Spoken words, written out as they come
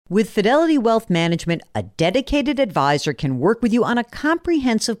With Fidelity Wealth Management, a dedicated advisor can work with you on a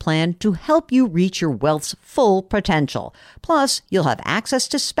comprehensive plan to help you reach your wealth's full potential. Plus, you'll have access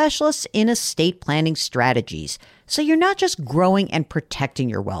to specialists in estate planning strategies. So you're not just growing and protecting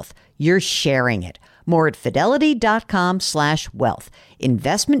your wealth, you're sharing it. More at fidelity.com/wealth.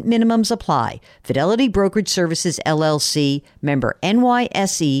 Investment minimums apply. Fidelity Brokerage Services, LLC, member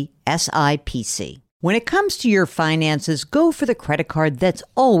NYSE, SIPC. When it comes to your finances, go for the credit card that's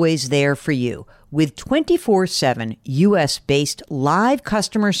always there for you. With 24/7 U.S.-based live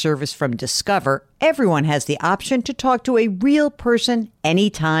customer service from Discover, everyone has the option to talk to a real person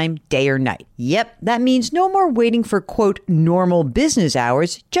anytime, day or night. Yep, that means no more waiting for, quote, normal business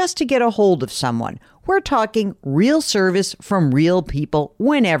hours just to get a hold of someone. We're talking real service from real people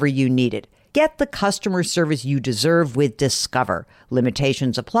whenever you need it. Get the customer service you deserve with Discover.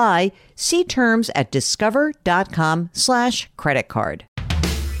 Limitations apply. See terms at discover.com/credit card.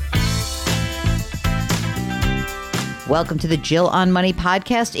 Welcome to the Jill on Money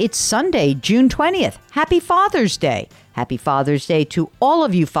podcast. It's Sunday, June 20th. Happy Father's Day. Happy Father's Day to all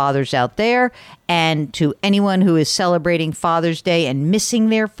of you fathers out there, and to anyone who is celebrating Father's Day and missing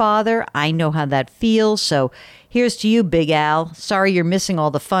their father. I know how that feels, so here's to you, Big Al. Sorry you're missing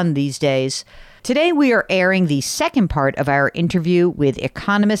all the fun these days. Today we are airing the second part of our interview with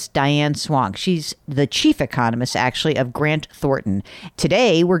economist Diane Swonk. She's the chief economist, actually, of Grant Thornton.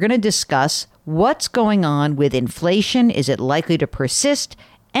 Today we're going to discuss what's going on with inflation. Is it likely to persist?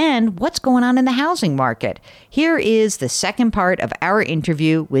 And what's going on in the housing market? Here is the second part of our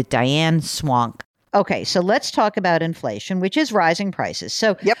interview with Diane Swonk. Okay, so let's talk about inflation, which is rising prices.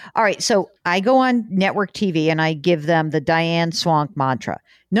 So, All right, so I go on network TV and I give them the Diane Swonk mantra.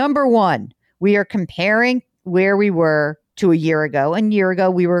 Number one, we are comparing where we were to a year ago. And a year ago,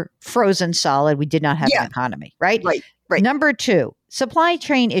 we were frozen solid. We did not have an economy, right? Right. Number two, supply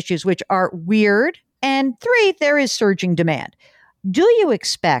chain issues, which are weird. And three, there is surging demand. Do you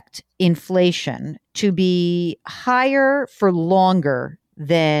expect inflation to be higher for longer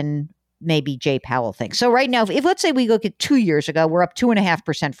than maybe Jay Powell thinks? So right now, if let's say we look at 2 years ago, we're up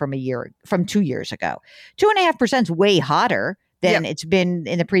 2.5% from 2 years ago. 2.5% is way hotter than it's been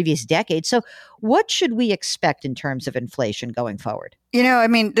in the previous decade. So what should we expect in terms of inflation going forward?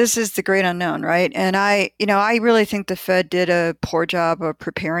 This is the great unknown, right? And I really think the Fed did a poor job of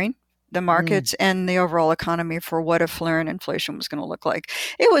preparing the markets and the overall economy for what a flare in inflation was going to look like.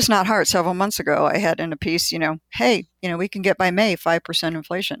 It was not hard. Several months ago, I had in a piece, we can get by May 5%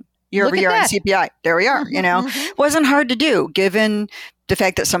 inflation year over year on CPI. There we are. Wasn't hard to do given the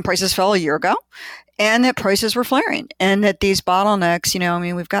fact that some prices fell a year ago and that prices were flaring and that these bottlenecks,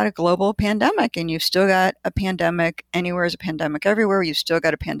 we've got a global pandemic and you've still got a pandemic anywhere is a pandemic everywhere. You've still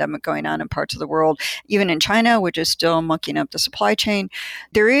got a pandemic going on in parts of the world, even in China, which is still mucking up the supply chain.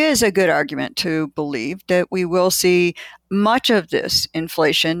 There is a good argument to believe that we will see much of this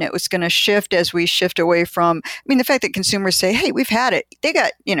inflation. It was going to shift as we shift away from, the fact that consumers say, hey, we've had it. They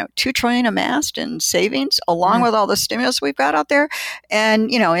got, $2 trillion amassed in savings along with all the stimulus we've got out there. And,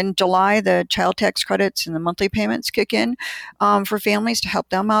 in July, the child tax credits and the monthly payments kick in for families to help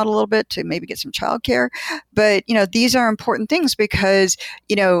them out a little bit to maybe get some childcare. But, these are important things because,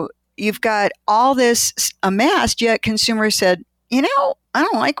 you've got all this amassed, yet consumers said, I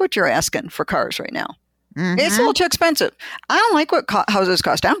don't like what you're asking for cars right now. It's a little too expensive. I don't like what houses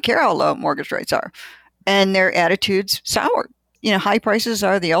cost. I don't care how low mortgage rates are. And their attitudes soured. High prices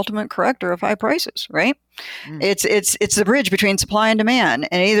are the ultimate corrector of high prices, right? It's the bridge between supply and demand.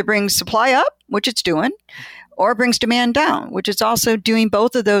 And it either brings supply up, which it's doing, or it brings demand down, which it's also doing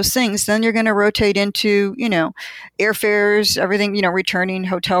both of those things. Then you're going to rotate into, airfares, everything, returning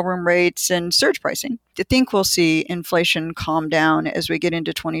hotel room rates and surge pricing. I think we'll see inflation calm down as we get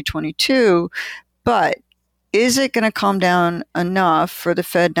into 2022. But is it going to calm down enough for the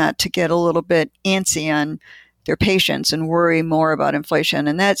Fed not to get a little bit antsy on their patience and worry more about inflation?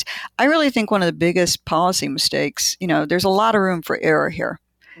 And that's, I really think, one of the biggest policy mistakes. There's a lot of room for error here.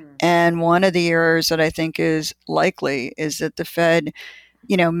 And one of the errors that I think is likely is that the Fed,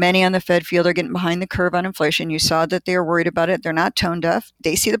 many on the Fed feel they're getting behind the curve on inflation. You saw that they're worried about it. They're not tone deaf.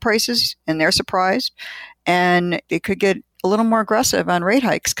 They see the prices and they're surprised. And they could get a little more aggressive on rate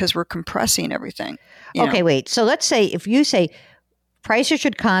hikes because we're compressing everything. Okay, wait. So let's say if you say prices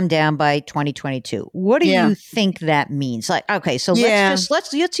should calm down by 2022, what do you think that means? Like, okay, so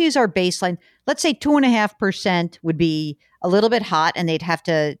let's use our baseline. Let's say 2.5% would be a little bit hot, and they'd have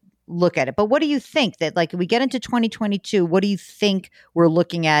to look at it. But what do you think that, like, if we get into 2022, what do you think we're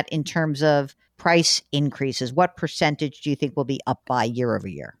looking at in terms of price increases? What percentage do you think will be up by year over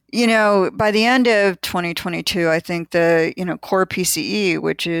year? By the end of 2022, I think the, core PCE,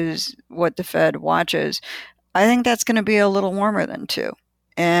 which is what the Fed watches, I think that's going to be a little warmer than 2.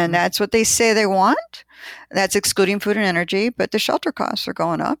 And that's what they say they want. That's excluding food and energy, but the shelter costs are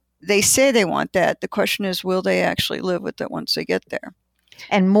going up. They say they want that. The question is, will they actually live with it once they get there?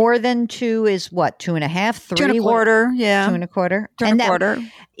 And more than 2 is what? 2.5, 3? 2.25, yeah. 2.25.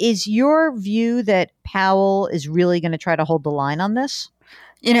 2.25. Is your view that Powell is really going to try to hold the line on this?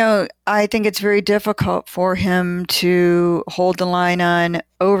 I think it's very difficult for him to hold the line on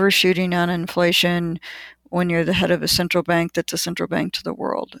overshooting on inflation when you're the head of a central bank that's a central bank to the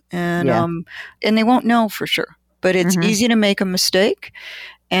world. And and they won't know for sure. But it's easy to make a mistake,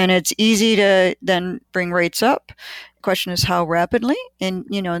 and it's easy to then bring rates up. The question is how rapidly. And,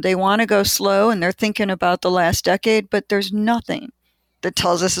 they want to go slow, and they're thinking about the last decade, but there's nothing that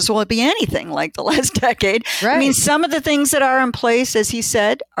tells us this won't be anything like the last decade. Right. I mean, some of the things that are in place, as he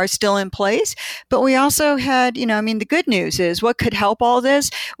said, are still in place. But we also had, the good news is what could help all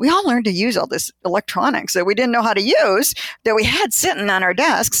this? We all learned to use all this electronics that we didn't know how to use, that we had sitting on our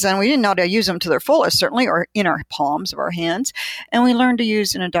desks, and we didn't know how to use them to their fullest, certainly, or in our palms of our hands. And we learned to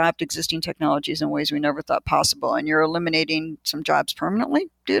use and adopt existing technologies in ways we never thought possible. And you're eliminating some jobs permanently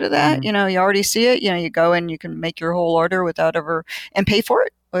due to that. You already see it. You go and you can make your whole order without ever, and pay for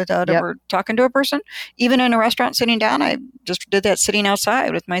it without ever talking to a person. Even in a restaurant sitting down, I just did that sitting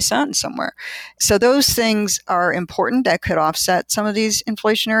outside with my son somewhere. So those things are important that could offset some of these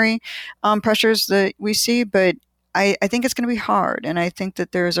inflationary pressures that we see. But I think it's going to be hard. And I think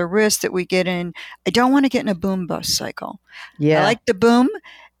that there's a risk that we get in. I don't want to get in a boom bust cycle. I like the boom,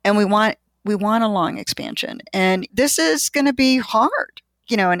 and we want a long expansion. And this is going to be hard.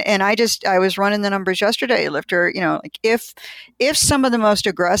 And I was running the numbers yesterday, Lifter, like if some of the most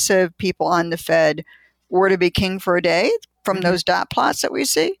aggressive people on the Fed were to be king for a day from those dot plots that we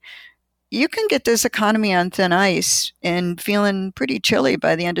see, you can get this economy on thin ice and feeling pretty chilly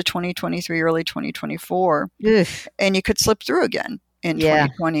by the end of 2023, early 2024. And you could slip through again in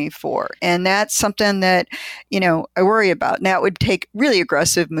 2024. And that's something that, I worry about. Now, it would take really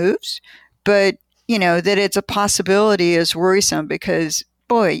aggressive moves, but, that it's a possibility is worrisome because,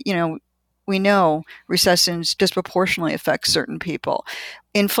 boy, we know recessions disproportionately affect certain people.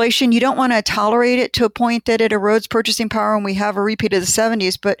 Inflation, you don't want to tolerate it to a point that it erodes purchasing power, and we have a repeat of the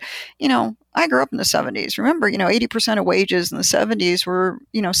 70s. But, I grew up in the 70s. Remember, 80% of wages in the 70s were,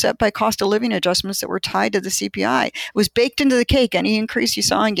 set by cost of living adjustments that were tied to the CPI. It was baked into the cake. Any increase you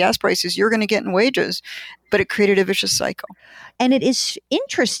saw in gas prices, you're going to get in wages. But it created a vicious cycle. And it is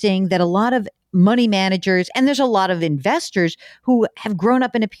interesting that a lot of money managers, and there's a lot of investors who have grown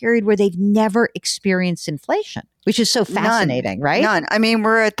up in a period where they've never experienced inflation, which is so fascinating, right? None. I mean,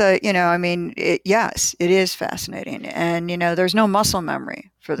 we're at the, yes, it is fascinating. And, there's no muscle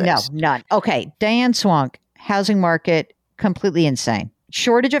memory for this. No, none. Okay. Diane Swonk, housing market, completely insane.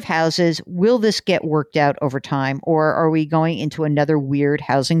 Shortage of houses. Will this get worked out over time, or are we going into another weird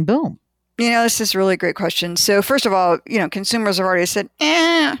housing boom? This is a really great question. So first of all, consumers have already said,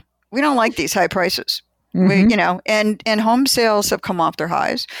 we don't like these high prices. And home sales have come off their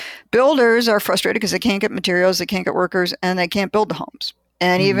highs. Builders are frustrated because they can't get materials, they can't get workers, and they can't build the homes.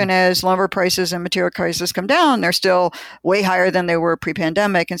 And even as lumber prices and material prices come down, they're still way higher than they were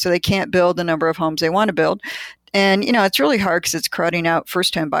pre-pandemic. And so they can't build the number of homes they want to build. And, it's really hard because it's crowding out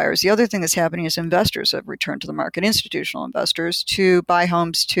first-time buyers. The other thing that's happening is investors have returned to the market, institutional investors, to buy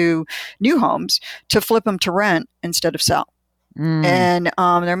homes, to new homes, to flip them to rent instead of sell. And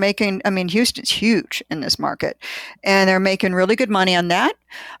they're making, Houston's huge in this market, and they're making really good money on that,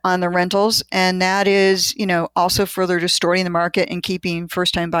 on the rentals. And that is, also further distorting the market and keeping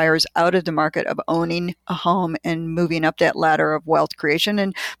first-time buyers out of the market of owning a home and moving up that ladder of wealth creation.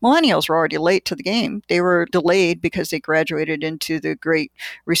 And millennials were already late to the game. They were delayed because they graduated into the Great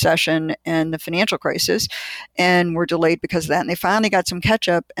Recession and the financial crisis, and were delayed because of that. And they finally got some catch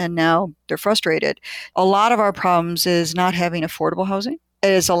up, and now they're frustrated. A lot of our problems is not having affordable housing.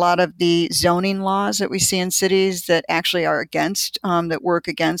 It is a lot of the zoning laws that we see in cities that actually are against, that work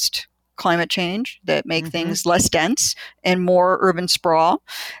against climate change, that make things less dense and more urban sprawl.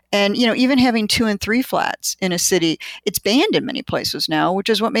 And, even having 2 and 3 flats in a city, it's banned in many places now, which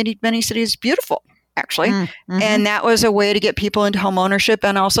is what made many cities beautiful. actually. And that was a way to get people into home ownership.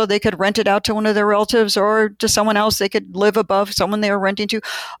 And also they could rent it out to one of their relatives or to someone else. They could live above someone they were renting to.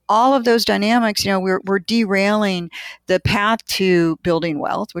 All of those dynamics, we're derailing the path to building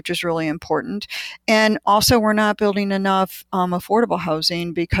wealth, which is really important. And also we're not building enough affordable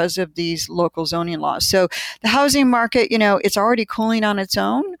housing because of these local zoning laws. So the housing market, it's already cooling on its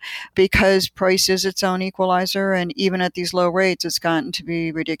own because price is its own equalizer. And even at these low rates, it's gotten to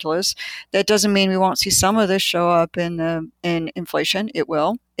be ridiculous. That doesn't mean we won't see some of this show up in inflation. It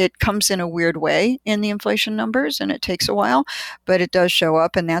will. It comes in a weird way in the inflation numbers, and it takes a while, but it does show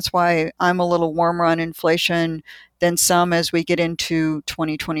up. And that's why I'm a little warmer on inflation than some as we get into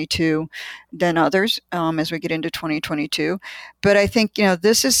 2022 than others as we get into 2022. But I think,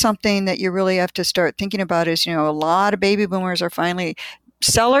 this is something that you really have to start thinking about is, a lot of baby boomers are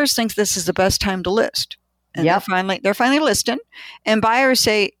sellers think this is the best time to list. And they're finally listing, and buyers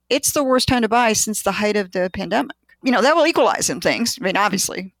say it's the worst time to buy since the height of the pandemic. That will equalize some things. I mean,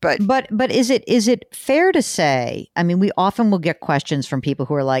 obviously, but is it fair to say? I mean, we often will get questions from people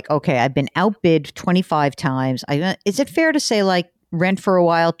who are like, "Okay, I've been outbid 25 times. Is it fair to say like rent for a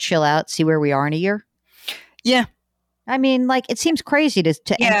while, chill out, see where we are in a year?" Yeah. I mean, like it seems crazy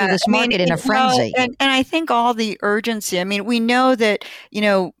to enter this market in a frenzy. And I think all the urgency. I mean, we know that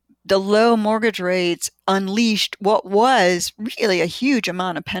the low mortgage rates unleashed what was really a huge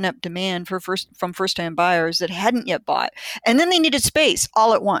amount of pent-up demand from first-time buyers that hadn't yet bought. And then they needed space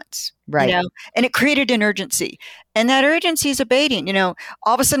all at once. Right. And it created an urgency. And that urgency is abating. All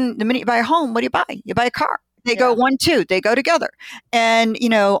of a sudden, the minute you buy a home, what do you buy? You buy a car. They go 1, 2, they go together. And,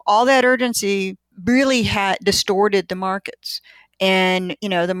 all that urgency really had distorted the markets. And,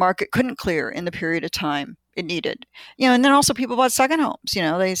 the market couldn't clear in the period of time it needed, and then also people bought second homes,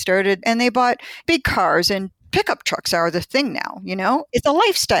 they bought big cars, and pickup trucks are the thing now, it's a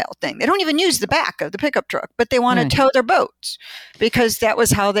lifestyle thing. They don't even use the back of the pickup truck, but they want to tow their boats because that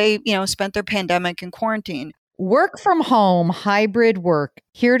was how they, spent their pandemic and quarantine. Work from home, hybrid work,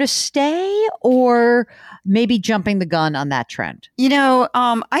 here to stay or maybe jumping the gun on that trend?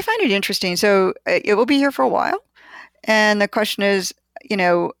 I find it interesting. So it will be here for a while. And the question is,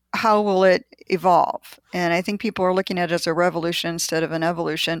 how will it evolve? And I think people are looking at it as a revolution instead of an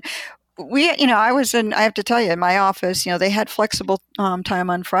evolution. I have to tell you, in my office, they had flexible time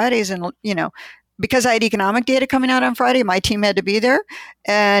on Fridays, and, because I had economic data coming out on Friday, my team had to be there.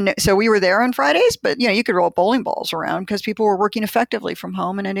 And so we were there on Fridays, but you could roll bowling balls around because people were working effectively from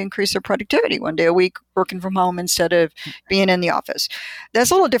home, and it increased their productivity 1 day a week working from home instead of being in the office. That's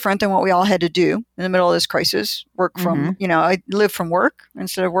a little different than what we all had to do in the middle of this crisis. Work from, I live from work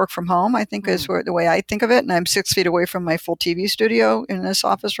instead of work from home, I think is the way I think of it. And I'm 6 feet away from my full TV studio in this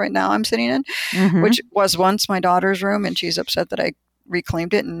office right now I'm sitting in, which was once my daughter's room, and she's upset that I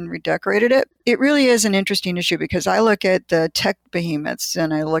reclaimed it and redecorated it. It really is an interesting issue because I look at the tech behemoths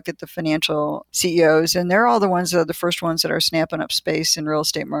and I look at the financial CEOs, and they're all the ones that are the first ones that are snapping up space in real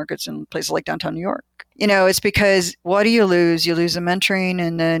estate markets in places like downtown New York. It's because what do you lose? You lose the mentoring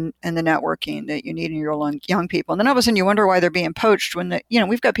and the networking that you need in your young people. And then all of a sudden you wonder why they're being poached when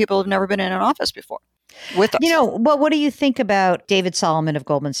we've got people who've never been in an office before with us. Well, what do you think about David Solomon of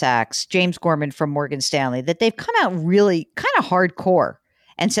Goldman Sachs, James Gorman from Morgan Stanley, that they've come out really kind of hardcore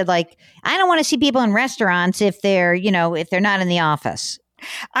and said, like, I don't want to see people in restaurants if they're not in the office?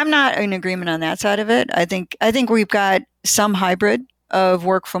 I'm not in agreement on that side of it. I think we've got some hybrid of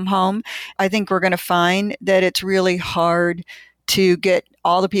work from home. I think we're going to find that it's really hard to get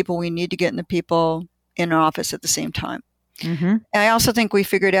all the people we need to get in the people in an office at the same time. And I also think we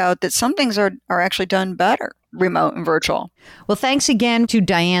figured out that some things are actually done better remote and virtual. Well, thanks again to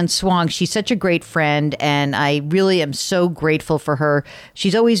Diane Swong. She's such a great friend, and I really am so grateful for her.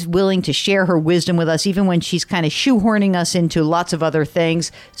 She's always willing to share her wisdom with us, even when she's kind of shoehorning us into lots of other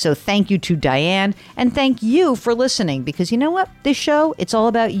things. So thank you to Diane, and thank you for listening, because you know what? This show, it's all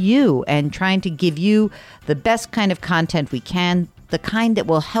about you and trying to give you the best kind of content we can, the kind that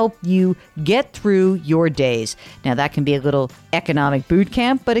will help you get through your days. Now, that can be a little economic boot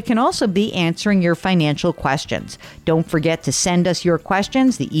camp, but it can also be answering your financial questions. Don't forget to send us your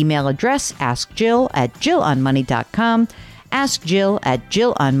questions. The email address, askjill@jillonmoney.com,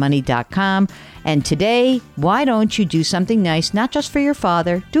 askjill@jillonmoney.com. And today, why don't you do something nice, not just for your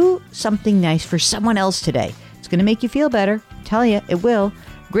father, do something nice for someone else today. It's going to make you feel better. I tell you, it will.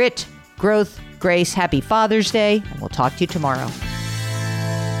 Grit, growth, grace. Happy Father's Day, and we'll talk to you tomorrow.